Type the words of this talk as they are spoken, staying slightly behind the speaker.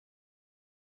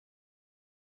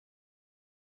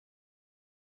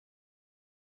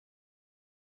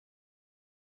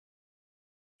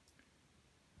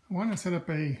I want to set up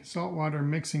a saltwater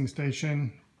mixing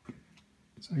station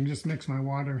so I can just mix my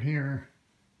water here.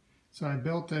 So I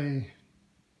built a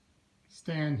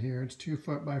stand here. It's 2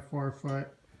 foot by 4 foot.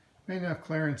 Made enough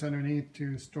clearance underneath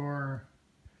to store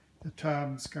the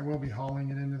tubs. I will be hauling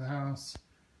it into the house.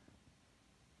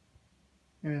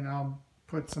 And then I'll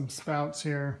put some spouts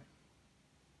here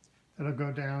that'll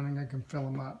go down and I can fill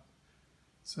them up.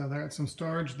 So there's some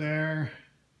storage there.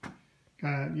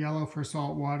 Got yellow for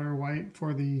salt water, white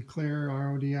for the clear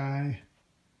RODI.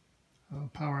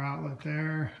 Power outlet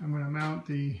there. I'm going to mount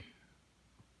the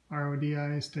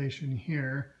RODI station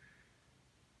here.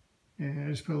 And I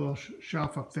just put a little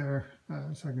shelf up there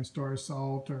so I can store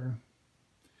salt or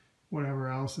whatever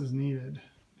else is needed.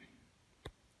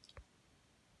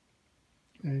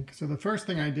 Okay, so the first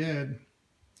thing I did,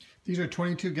 these are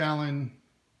 22-gallon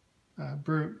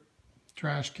brute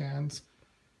trash cans.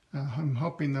 I'm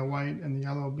hoping the white and the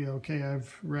yellow will be okay.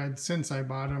 I've read since I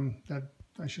bought them that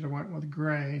I should have went with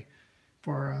gray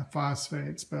for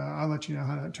phosphates, but I'll let you know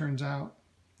how that turns out.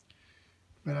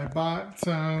 But I bought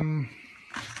some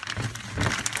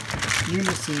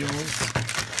Uni-seals.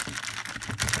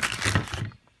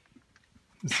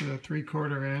 This is a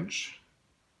 3/4 inch.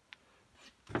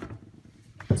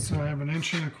 So I have an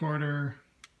 1.25 inch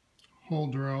hole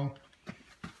drill.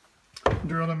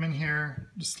 Drill them in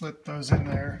here, just slip those in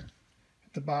there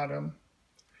at the bottom.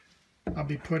 I'll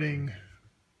be putting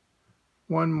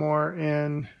one more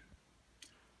in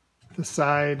the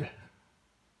side,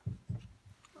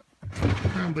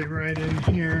 probably right in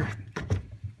here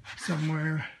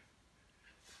somewhere.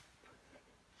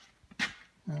 I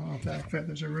don't know if that'll fit,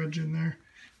 there's a ridge in there.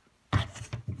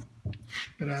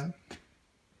 But I'll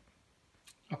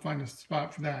find a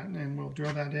spot for that and we'll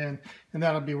drill that in, and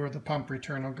that'll be where the pump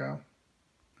return will go.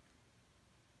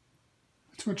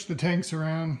 Switch the tanks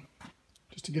around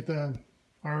just to get the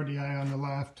RODI on the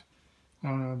left. I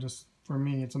don't know, just for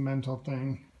me it's a mental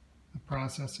thing, the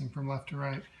processing from left to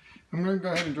right. I'm going to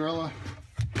go ahead and drill a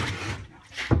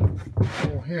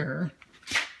hole here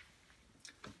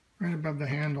right above the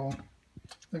handle.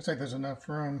 Looks like there's enough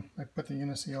room. I put the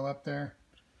Uni-seal up there.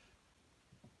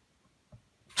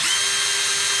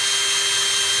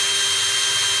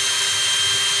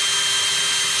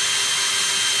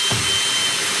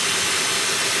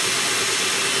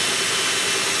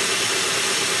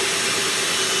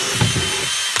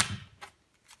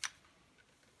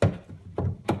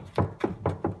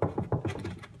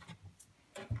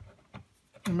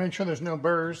 And make sure there's no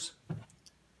burrs.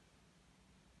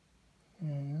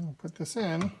 And I'll put this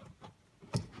in.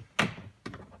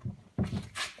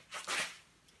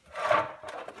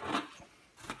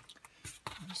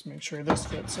 Just make sure this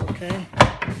fits okay.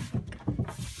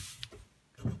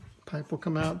 Pipe will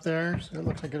come out there, so it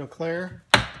looks like it'll clear.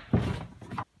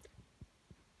 I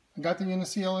got the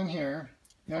Uni-seal in here.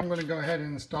 Now I'm going to go ahead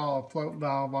and install a float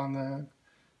valve on the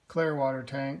clear water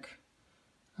tank.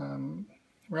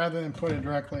 Rather than put it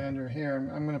directly under here,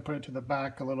 I'm going to put it to the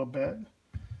back a little bit.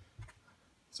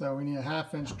 So we need a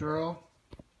 1/2 inch drill.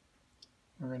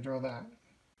 We're going to drill that.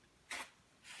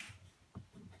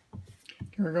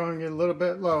 Okay, we're going to get a little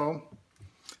bit low.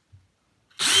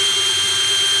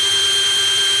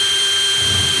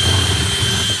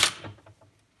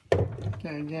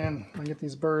 Okay, again, I'll get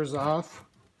these burrs off.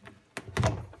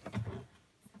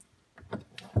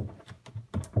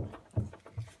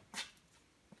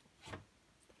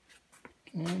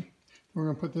 Okay, we're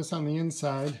going to put this on the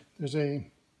inside. There's a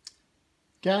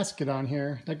gasket on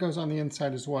here that goes on the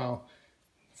inside as well.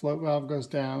 Float valve goes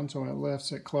down, so when it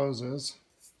lifts, it closes.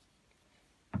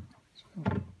 So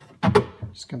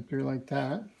just come through like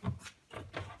that.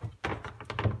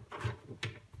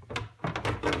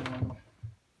 And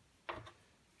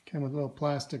came with a little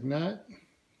plastic nut.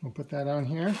 We'll put that on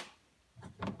here.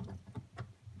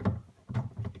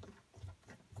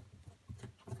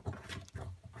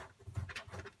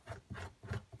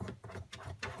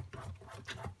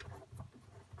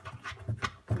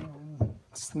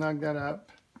 Snug that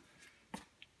up.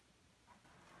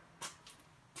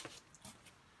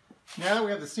 Now that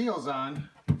we have the seals on,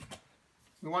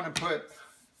 we want to put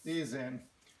these in.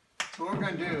 So what we're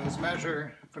going to do is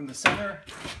measure from the center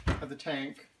of the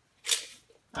tank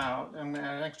out. I'm going to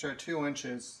add an extra 2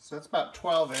 inches, so that's about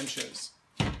 12 inches.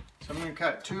 So I'm going to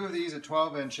cut 2 of these at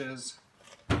 12 inches,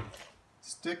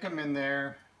 stick them in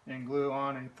there, and glue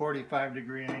on a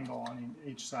 45-degree angle on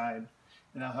each side.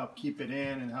 And that'll help keep it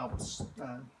in and helps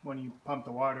when you pump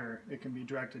the water, it can be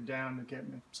directed down to get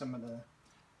some of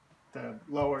the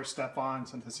lower stuff on,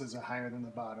 since this is higher than the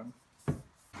bottom.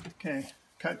 Okay,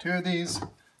 cut 2 of these,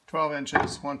 12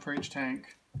 inches, 1 for each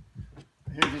tank.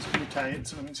 Here these are pretty tight,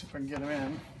 so let me see if I can get them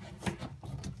in.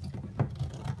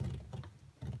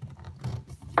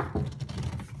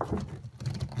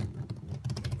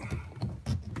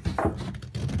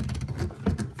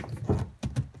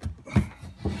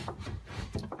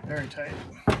 very tight.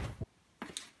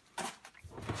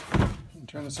 And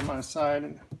turn this on my side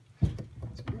and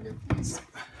so we can get these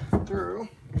through.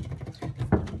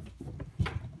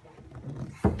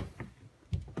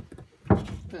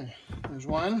 Okay, there's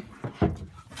one.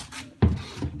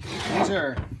 These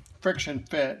are friction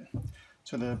fit,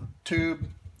 so the tube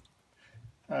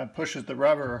pushes the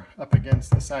rubber up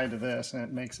against the side of this and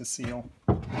it makes a seal.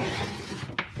 Okay,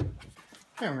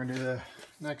 we're going to do the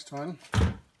next one.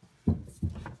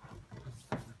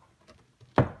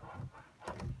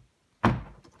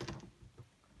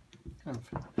 Kind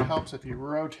of helps if you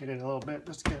rotate it a little bit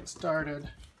just to get it started.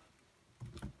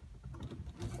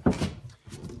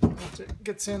 Once it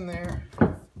gets in there,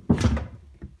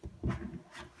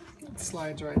 it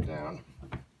slides right down.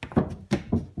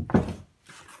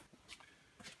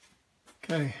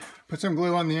 Okay, put some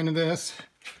glue on the end of this,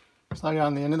 slide it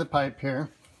on the end of the pipe here.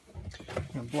 I'm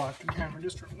going to block the camera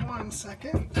just for 1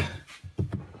 second.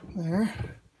 There.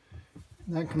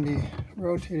 And that can be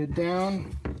rotated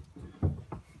down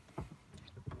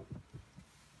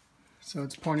so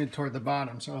it's pointed toward the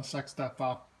bottom, so it'll suck stuff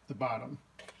off the bottom.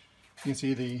 You can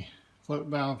see the float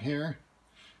valve here.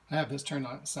 I have this turned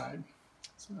on its side.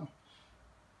 So,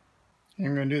 and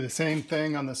I'm going to do the same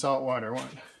thing on the saltwater one.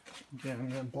 Again, I'm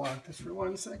going to block this for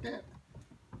 1 second.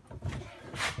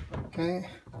 Okay,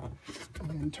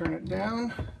 and turn it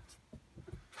down.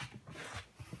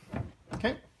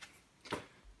 Okay.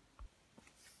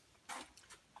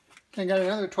 Okay, got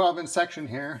another 12-inch section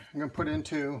here. I'm going to put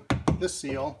into this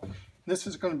seal. This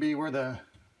is going to be where the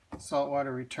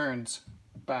saltwater returns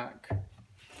back.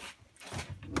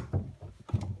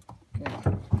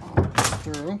 Okay,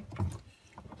 through.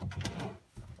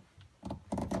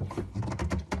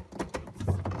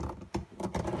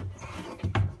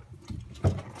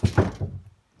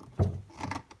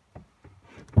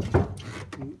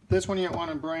 This one you want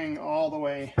to bring all the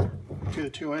way to the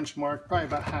 2-inch mark, probably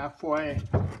about halfway,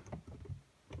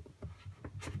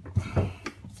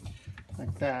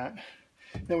 like that.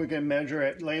 Then we can measure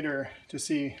it later to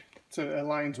see so it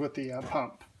aligns with the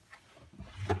pump.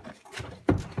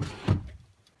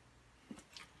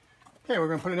 Okay, we're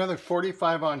going to put another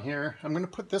 45 on here. I'm going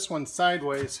to put this one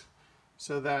sideways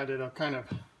so that it'll kind of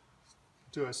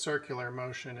do a circular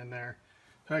motion in there.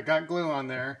 I got glue on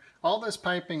there. All this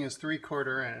piping is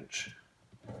 3/4 inch.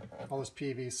 All this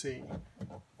PVC.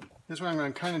 This one I'm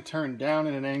going to kind of turn down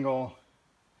at an angle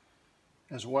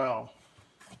as well,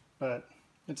 but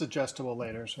it's adjustable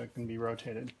later so it can be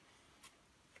rotated.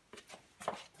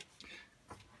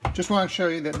 Just want to show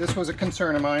you that this was a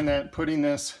concern of mine, that putting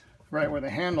this right where the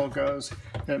handle goes,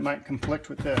 that it might conflict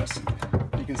with this.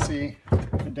 You can see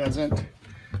it doesn't.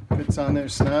 It's on there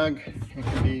snug. It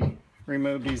can be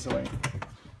removed easily.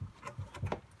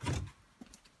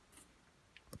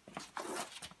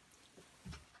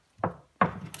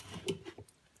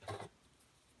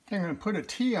 I'm going to put a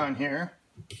T on here.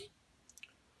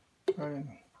 Go ahead and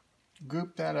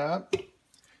goop that up.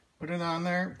 Put it on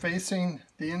there facing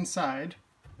the inside.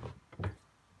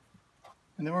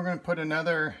 And then we're going to put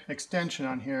another extension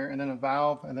on here, and then a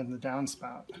valve, and then the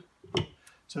downspout.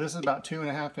 So this is about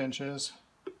 2.5 inches.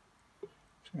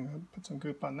 Just going to put some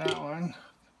goop on that one.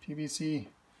 PVC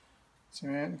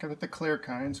cement, give it the clear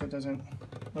kind so it doesn't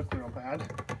look real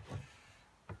bad.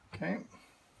 Okay.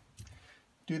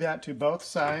 Do that to both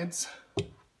sides.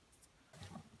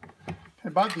 I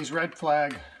bought these red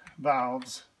flag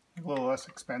valves, a little less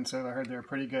expensive. I heard they're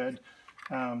pretty good.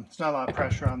 It's not a lot of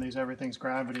pressure on these. Everything's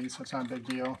gravity, so it's not a big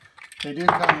deal. They do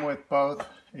come with both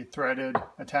a threaded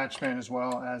attachment as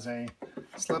well as a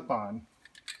slip-on.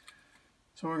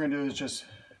 So what we're going to do is just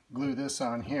glue this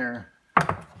on here.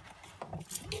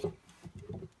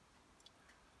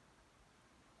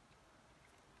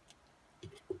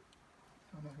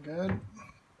 Good.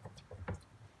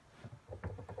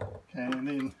 Okay, and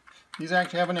then these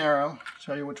actually have an arrow,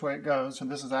 show you which way it goes. So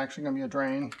this is actually going to be a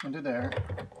drain into there.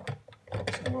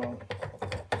 So we'll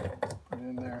put it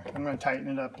in there. I'm going to tighten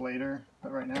it up later,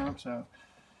 but right now, so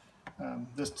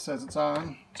this says it's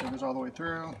on, so it goes all the way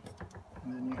through,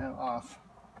 and then you have off.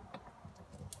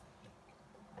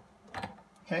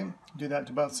 Okay, do that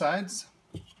to both sides.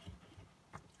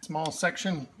 Small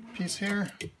section piece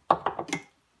here.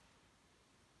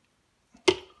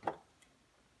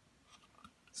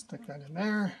 Stick that in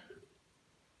there.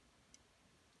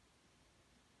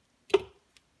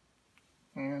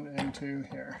 And into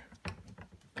here.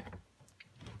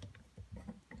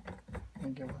 And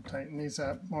again, we'll tighten these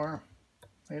up more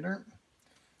later.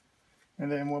 And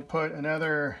then we'll put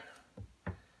another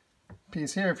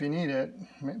piece here if you need it.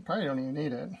 Probably don't even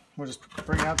need it. We'll just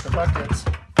bring out the buckets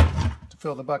to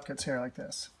fill the buckets here like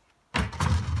this.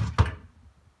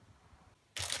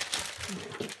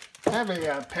 I have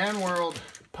a Pan World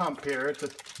pump here. It's a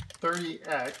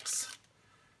 30X.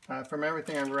 From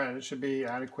everything I've read, it should be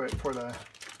adequate for the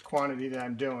quantity that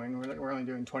I'm doing. We're only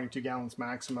doing 22 gallons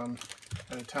maximum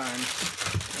at a time.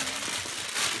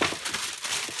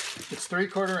 It's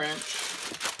 3/4 inch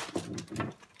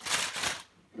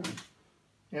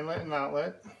inlet and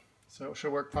outlet, so it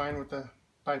should work fine with the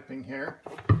piping here.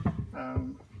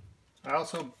 I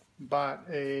also bought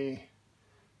a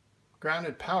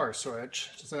grounded power switch.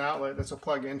 It's an outlet that's a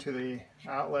plug into the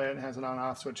outlet and has an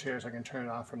on-off switch here, so I can turn it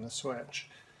off from the switch.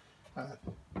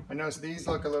 I noticed these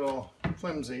look a little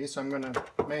flimsy, so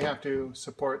may have to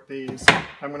support these.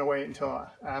 I'm going to wait until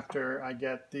after I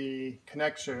get the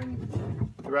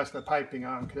connection, the rest of the piping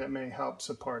on, because it may help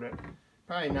support it.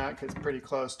 Probably not, because it's pretty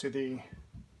close to the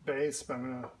base, but I'm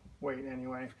going to wait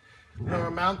anyway. I'm going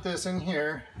to mount this in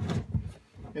here,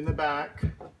 in the back,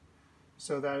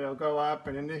 so that it'll go up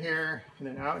and into here, and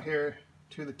then out here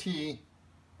to the T,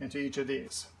 into each of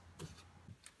these.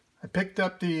 I picked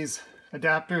up these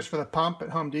adapters for the pump at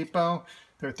Home Depot.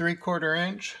 They're 3/4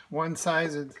 inch. One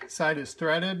side is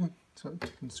threaded, so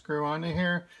it can screw onto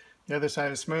here. The other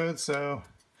side is smooth, so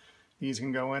these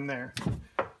can go in there.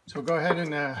 So we'll go ahead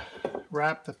and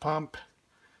wrap the pump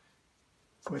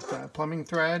with plumbing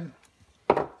thread.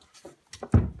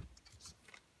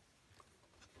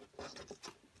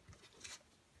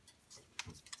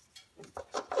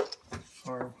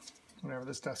 Or whatever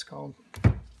this stuff's called.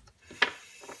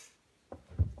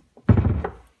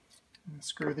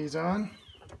 Screw these on.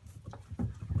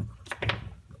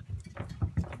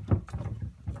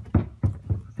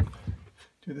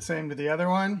 Do the same to the other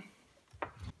one.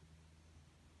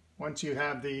 Once you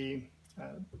have the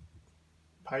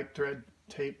pipe thread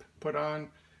tape put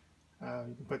on,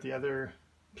 you can put the other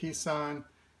piece on.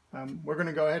 We're going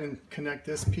to go ahead and connect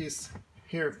this piece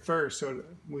here first so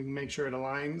we can make sure it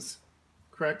aligns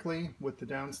correctly with the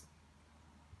down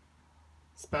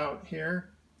spout here.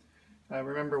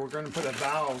 Remember, we're going to put a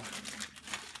valve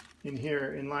in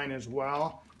here in line as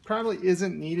well. Probably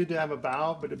isn't needed to have a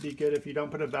valve, but it'd be good if you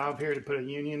don't put a valve here to put a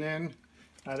union in.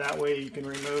 That way you can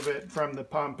remove it from the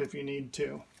pump if you need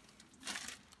to.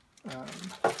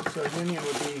 So a union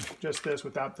would be just this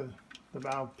without the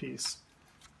valve piece.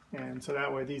 And so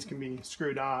that way these can be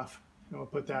screwed off. And we'll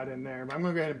put that in there. But I'm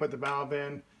going to go ahead and put the valve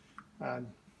in.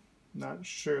 Not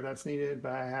sure that's needed,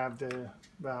 but I have the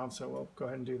valve, so we'll go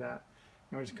ahead and do that.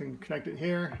 And we just can connect it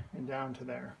here and down to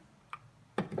there.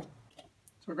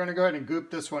 So we're going to go ahead and goop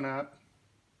this one up.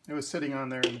 It was sitting on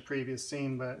there in the previous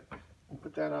scene, but we'll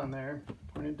put that on there,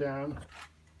 point it down,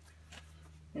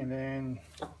 and then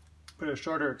put a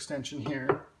shorter extension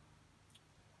here.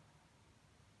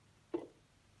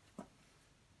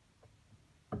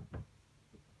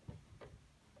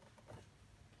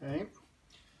 Okay,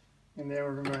 and then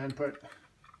we're going to go ahead and put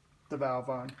the valve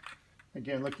on.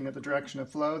 Again, looking at the direction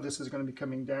of flow, this is going to be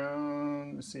coming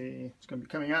down. Let's see, it's going to be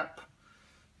coming up.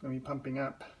 It's going to be pumping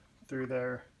up through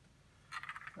there.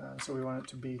 So we want it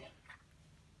to be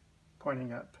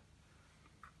pointing up.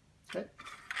 Okay.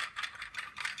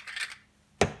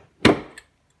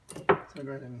 So go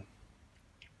ahead and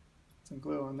put some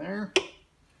glue on there.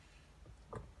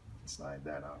 Slide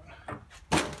that on.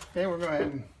 Okay, we're going to go ahead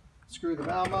and screw the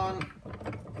valve on.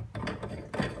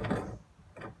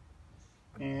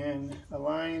 And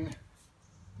align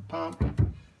the pump.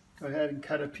 Go ahead and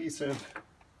cut a piece of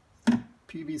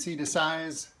PVC to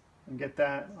size and get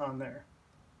that on there.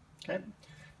 Okay,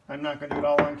 I'm not going to do it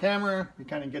all on camera. You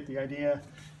kind of get the idea.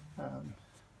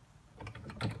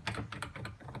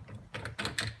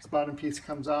 This bottom piece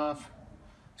comes off.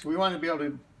 So we want to be able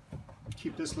to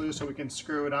keep this loose so we can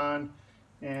screw it on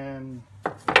and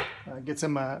get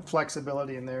some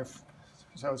flexibility in there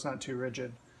so it's not too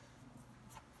rigid.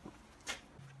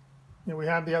 And we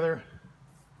have the other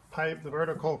pipe, the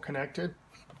vertical, connected.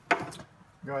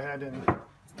 Go ahead and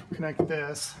connect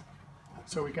this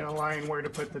so we can align where to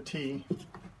put the T.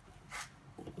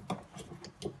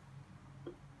 So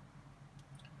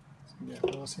get a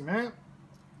little cement.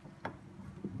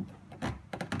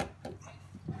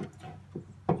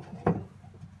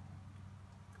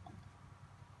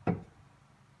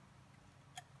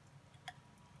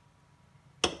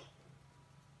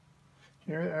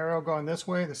 Here, the arrow going this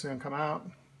way, this is going to come out,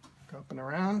 go up and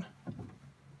around.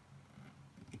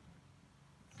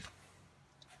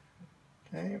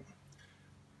 Okay,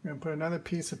 we're going to put another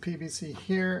piece of PVC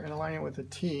here and align it with a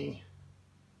T.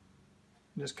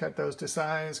 Just cut those to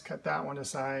size, cut that one to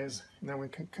size, and then we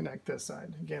can connect this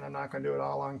side. Again, I'm not going to do it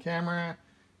all on camera,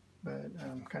 but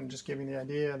I'm kind of just giving the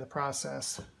idea of the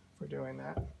process for doing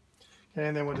that. Okay,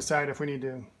 and then we'll decide if we need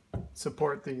to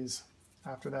support these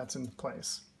after that's in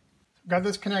place. got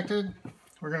this connected.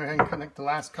 We're going to go ahead and connect the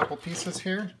last couple pieces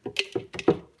here.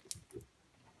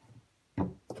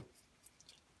 I'm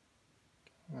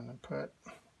going to put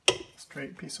a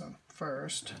straight piece on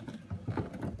first.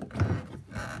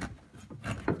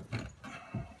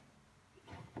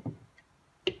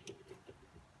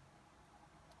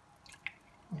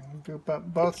 Goop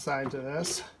up both sides of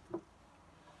this.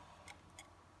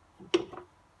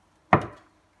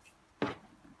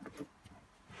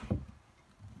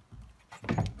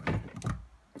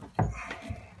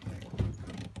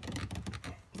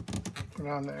 Put it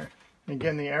on there. And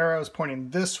again, the arrow is pointing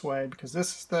this way because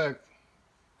this is the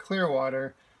clear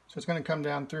water, so it's going to come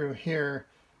down through here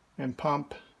and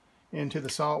pump into the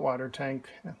saltwater tank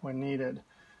when needed.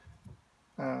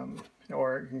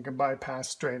 Or you can bypass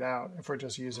straight out if we're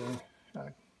just using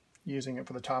it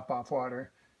for the top off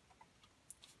water.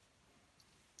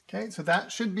 Okay, so that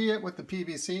should be it with the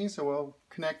PVC. So we'll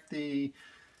connect the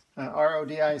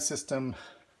RODI system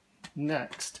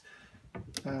next.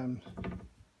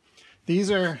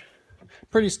 These are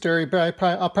pretty sturdy, but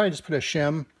I'll probably just put a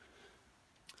shim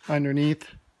underneath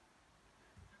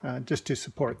just to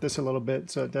support this a little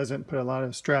bit so it doesn't put a lot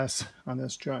of stress on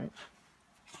this joint.